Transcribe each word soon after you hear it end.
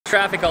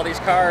traffic, all these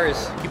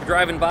cars keep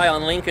driving by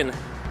on Lincoln.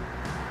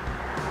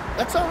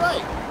 That's all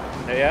right.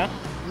 Yeah?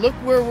 Look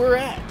where we're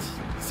at.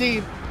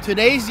 See,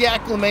 today's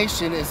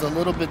Yaklimation is a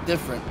little bit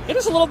different. It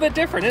is a little bit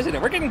different, isn't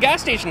it? We're getting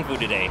gas station food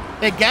today.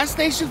 The gas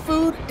station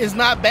food is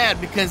not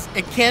bad because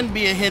it can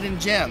be a hidden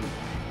gem.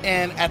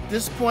 And at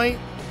this point,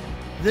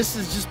 this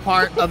is just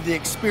part of the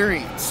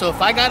experience. So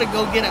if I gotta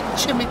go get a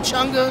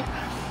chimichanga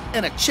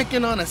and a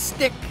chicken on a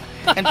stick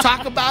and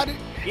talk about it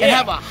and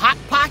have a hot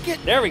pocket,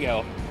 there we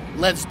go.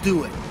 Let's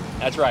do it.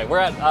 That's right. We're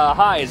at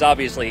Highs,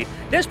 obviously.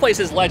 This place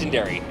is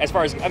legendary as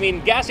far as, I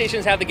mean, gas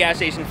stations have the gas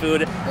station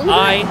food.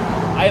 I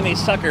am a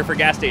sucker for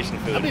gas station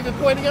food. I'm even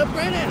pointing up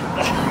right at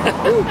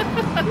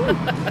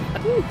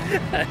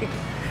it.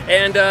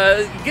 And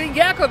getting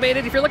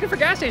Yaklimated, if you're looking for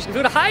gas station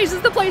food, Highs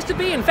is the place to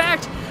be. In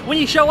fact, when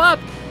you show up,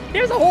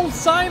 there's a whole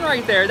sign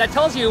right there that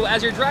tells you,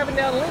 as you're driving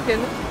down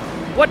Lincoln,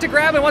 what to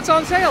grab and what's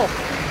on sale.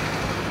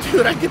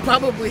 Dude, I could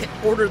probably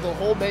order the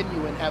whole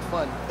menu and have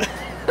fun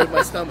with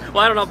my stomach.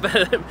 Well, I don't know,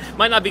 it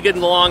might not be good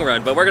in the long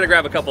run, but we're going to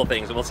grab a couple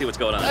things and we'll see what's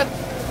going on.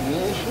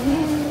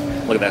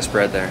 Look at that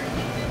spread there.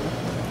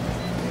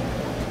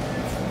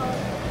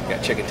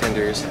 Got chicken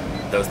tenders.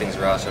 Those things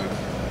are awesome.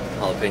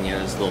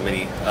 Jalapenos, little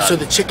mini. So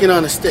the chicken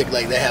on a stick,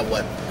 like they have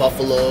what?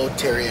 Buffalo,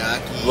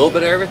 teriyaki? A little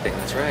bit of everything,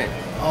 that's right.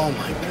 Oh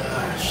my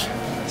gosh.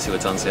 See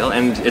what's on sale.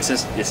 And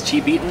it's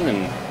cheap eating,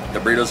 and the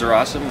burritos are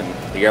awesome, and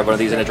you grab one of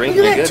these in a drink.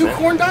 Look at that, good, 2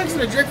 corn dogs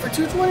and a drink for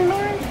 $2.29?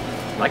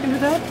 I can do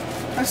that.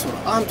 That's what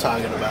I'm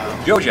talking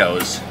about.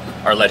 JoJo's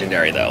are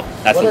legendary, though.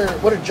 That's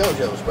what are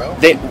JoJo's, bro?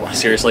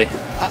 Seriously?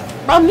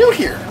 I'm new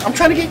here. I'm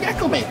trying to get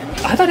acclimated.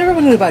 I thought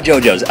everyone knew about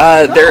JoJo's.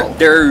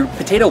 They're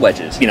potato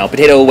wedges. You know,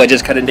 potato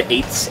wedges cut into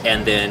 8s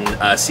and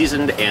then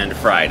seasoned and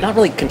fried. Not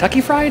really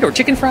Kentucky fried or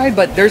chicken fried,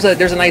 but there's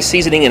a nice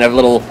seasoning and a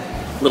little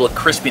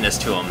crispiness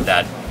to them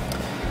that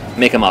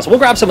make them awesome. We'll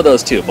grab some of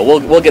those too, but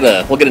we'll get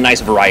a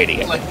nice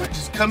variety. Like we're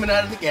just coming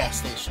out of the gas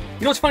station.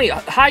 You know what's funny?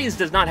 Highs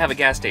does not have a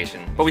gas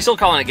station, but we still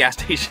call it a gas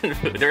station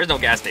food. There is no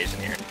gas station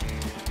here.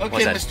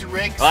 Okay, Mr.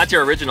 Riggs. Oh, that's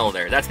your original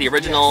there. That's the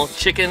original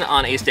chicken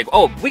on a stick.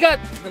 Oh,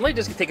 let me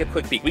just take a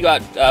quick peek. We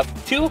got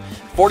 2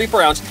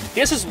 44 ounce.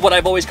 This is what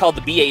I've always called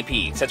the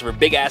BAP, since we're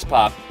big ass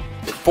pop.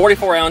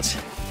 44 ounce.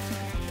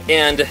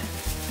 And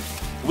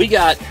we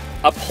got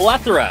a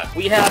plethora.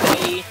 We have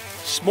a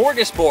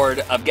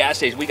smorgasbord of gas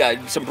stations. We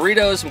got some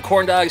burritos, some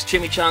corn dogs,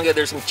 chimichanga.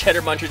 There's some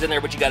cheddar munchers in there,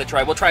 but you got to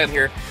try. We'll try them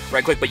here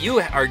right quick. But you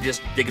are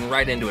just digging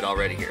right into it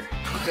already here.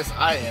 Because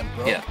I am,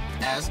 bro. Yeah.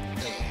 As a...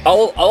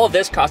 All of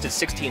this costed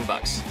 16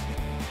 bucks.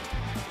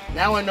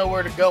 Now I know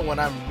where to go when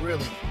I'm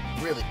really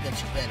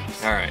pinching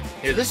pennies. All right.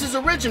 So this is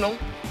original.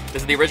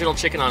 This is the original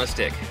chicken on a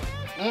stick.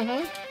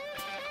 Mm-hmm.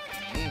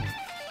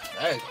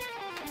 Hey,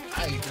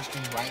 I eat this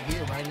thing right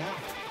here, right now.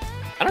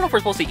 I don't know if we're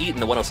supposed to eat in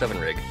the 107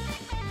 rig.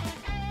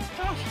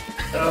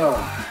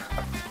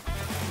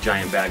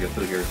 Giant bag of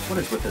food here. What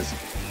is with this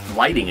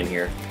lighting in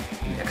here?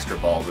 I'm extra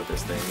bald with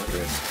this thing. Look at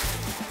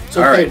this. It's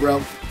okay,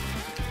 bro.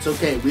 It's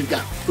okay. We've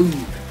got food.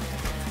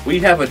 We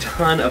have a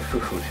ton of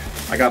food.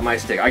 I got my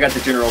stick. I got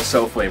the General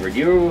So flavored.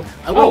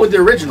 I went with the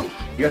original.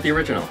 You got the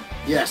original?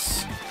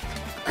 Yes.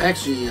 I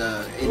actually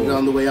ate it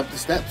on the way up the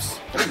steps.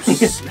 Oh,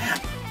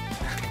 snap.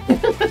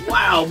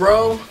 Wow,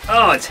 bro.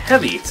 Oh, it's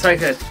heavy. It's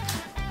like I'm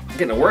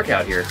getting a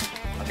workout here.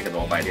 I'll take a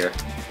little bite here.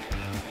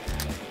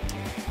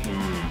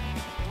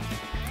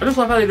 I just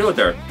love how they do it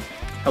there.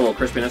 A little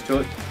crispiness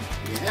to it.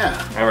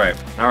 Yeah. All right.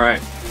 All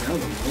right. Now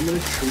the moment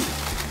of truth.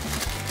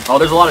 Oh,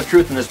 there's a lot of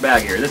truth in this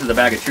bag here. This is the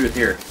bag of truth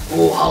here.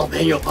 Oh,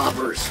 jalapeno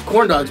poppers.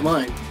 Corn dog's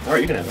mine. All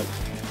right, you can have them.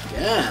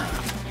 Yeah.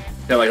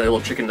 Got like little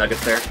chicken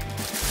nuggets there.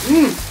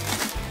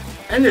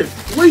 And it's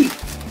sweet.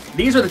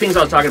 These are the things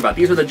I was talking about.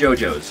 These are the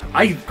JoJo's.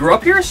 I grew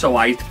up here, so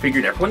I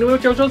figured everyone knew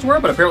what JoJo's were,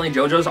 but apparently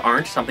JoJo's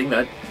aren't something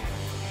that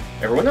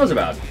everyone knows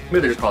about.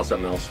 Maybe they're just called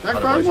something else.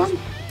 That fried one?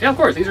 Yeah, of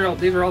course. These are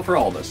all for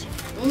all of us.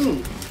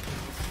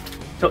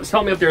 So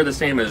tell me if they're the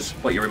same as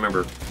what you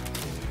remember.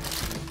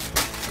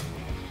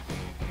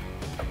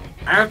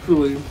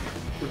 Actually, it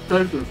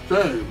tastes the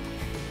same.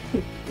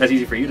 That's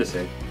easy for you to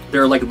say.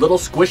 They're like little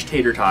squished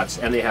tater tots,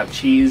 and they have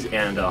cheese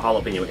and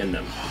jalapeno in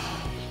them.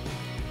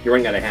 You're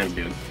running out of hands,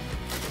 dude.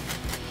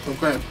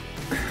 Okay.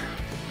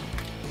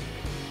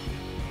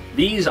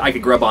 These I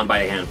could grub on by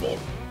a handful,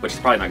 which is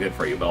probably not good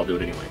for you, but I'll do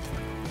it anyway.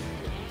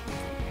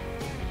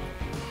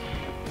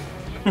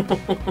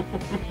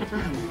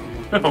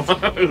 Oh,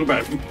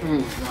 gosh.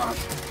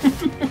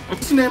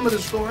 What's the name of the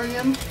store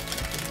again?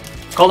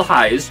 It's called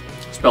Highs,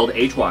 spelled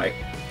H-Y,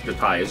 just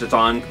Highs. It's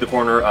on the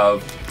corner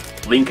of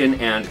Lincoln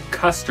and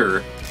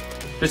Custer.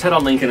 Just head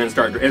on Lincoln and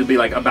start. It'll be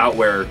like about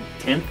where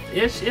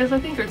 10th-ish is, I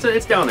think.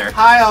 It's down there.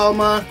 Hi,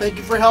 Alma. Thank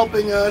you for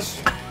helping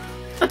us.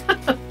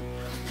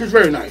 She's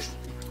very nice.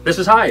 This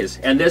is Highs,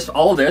 and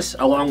all this,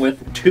 along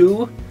with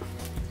two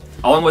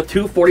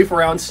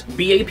 44-ounce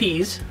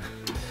BAPs,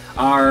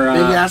 are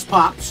big ass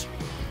pops.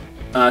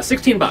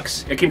 16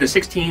 bucks. It came to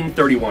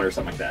 $16.31 or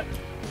something like that.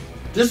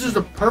 This is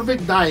the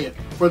perfect diet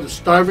for the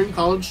starving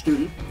college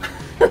student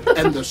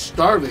and the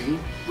starving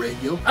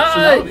radio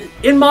personality.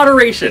 In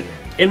moderation.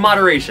 In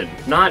moderation.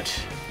 Not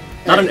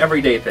an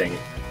everyday thing.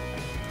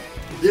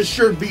 This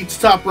sure beats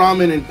Top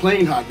Ramen and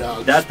plain hot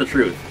dogs. That's the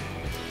truth.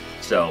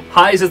 So,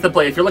 Highs is the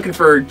place. If you're looking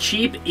for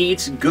cheap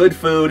eats, good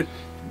food,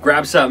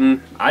 grab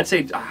something. I'd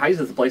say Highs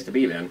is the place to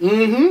be, man.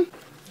 Mm-hmm.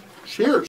 Cheers.